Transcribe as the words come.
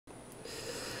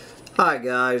Hi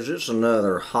guys, it's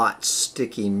another hot,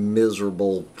 sticky,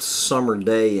 miserable summer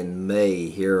day in May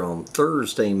here on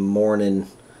Thursday morning,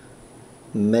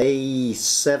 May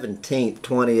 17th,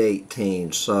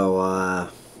 2018. So,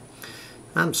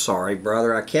 I'm sorry,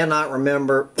 brother. I cannot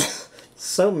remember.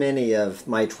 So many of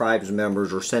my tribes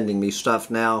members are sending me stuff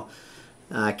now.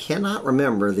 I cannot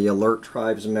remember the alert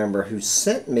tribes member who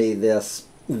sent me this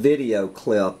video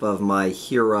clip of my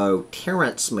hero,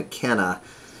 Terence McKenna.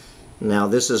 Now,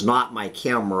 this is not my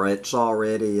camera. It's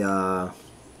already kind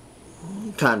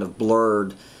of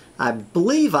blurred. I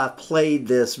believe I've played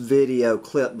this video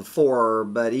clip before,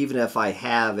 but even if I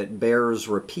have, it bears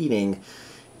repeating.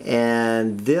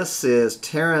 And this is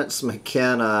Terence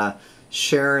McKenna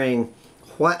sharing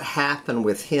what happened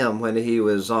with him when he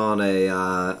was on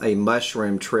a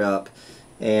mushroom trip.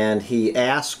 And he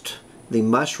asked the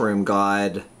mushroom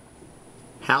god,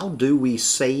 "How do we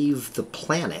save the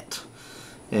planet?"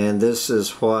 And this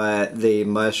is what the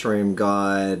mushroom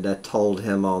god told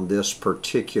him on this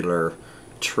particular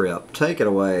trip. Take it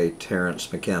away, Terence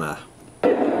McKenna.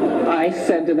 I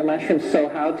said to the mushroom, "So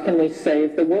how can we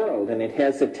save the world?" And it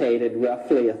hesitated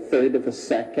roughly a third of a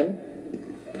second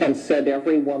and said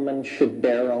every woman should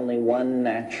bear only one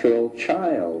natural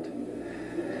child.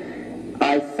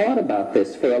 I thought about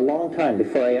this for a long time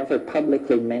before I ever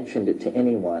publicly mentioned it to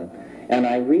anyone. And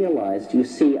I realized, you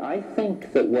see, I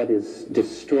think that what is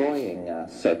destroying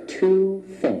us are two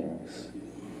things.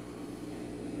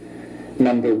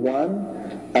 Number one,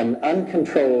 an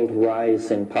uncontrolled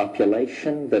rise in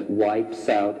population that wipes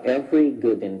out every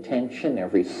good intention,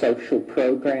 every social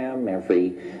program,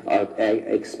 every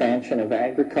expansion of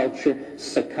agriculture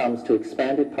succumbs to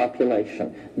expanded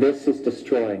population. This is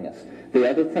destroying us. The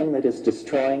other thing that is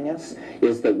destroying us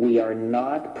is that we are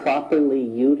not properly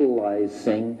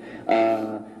utilizing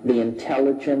the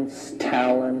intelligence,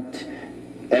 talent,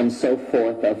 and so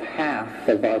forth of half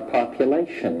of our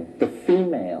population, the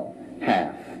female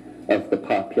half of the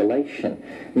population.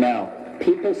 Now,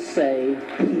 people say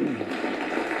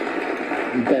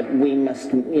that we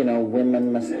must,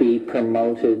 women must be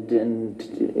promoted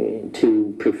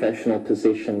to professional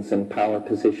positions and power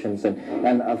positions,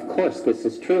 and of course this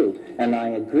is true, and I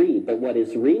agree, but what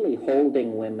is really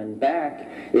holding women back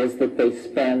is that they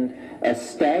spend a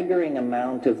staggering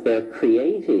amount of their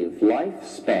creative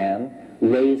lifespan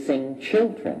raising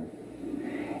children.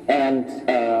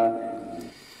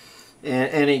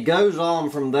 And he goes on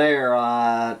from there.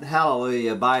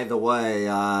 Hallelujah. By the way,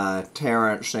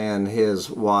 Terence and his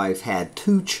wife had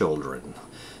 2 children.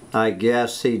 I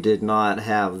guess he did not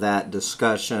have that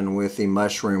discussion with the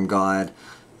mushroom god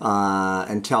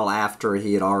until after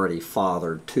he had already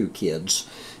fathered 2 kids.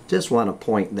 Just want to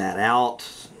point that out.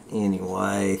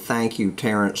 Anyway, thank you,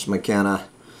 Terence McKenna.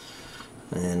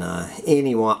 And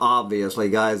anyone, obviously,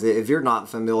 guys, if you're not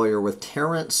familiar with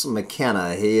Terence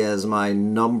McKenna, he is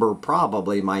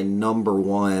probably my number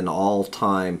 1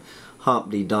 all-time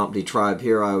Humptydumptytribe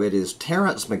hero. It is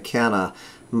Terence McKenna,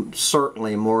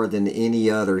 certainly more than any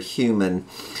other human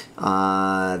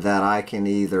that I can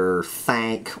either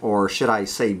thank or, should I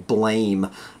say, blame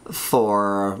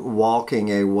for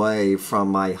walking away from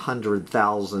my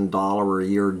 $100,000 a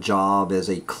year job as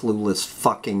a clueless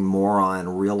fucking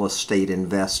moron real estate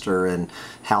investor and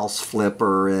house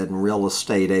flipper and real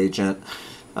estate agent,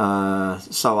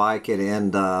 so I could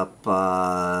end up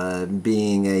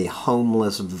being a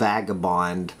homeless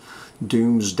vagabond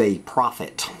doomsday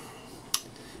prophet.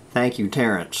 Thank you,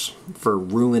 Terence, for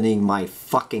ruining my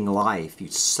fucking life, you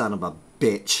son of a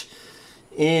bitch.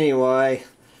 Anyway,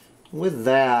 with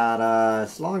that,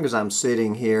 as long as I'm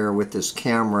sitting here with this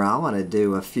camera, I want to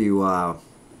do a few, we're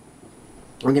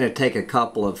going to take a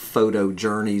couple of photo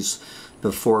journeys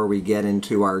before we get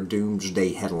into our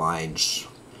doomsday headlines.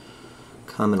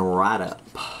 Coming right up.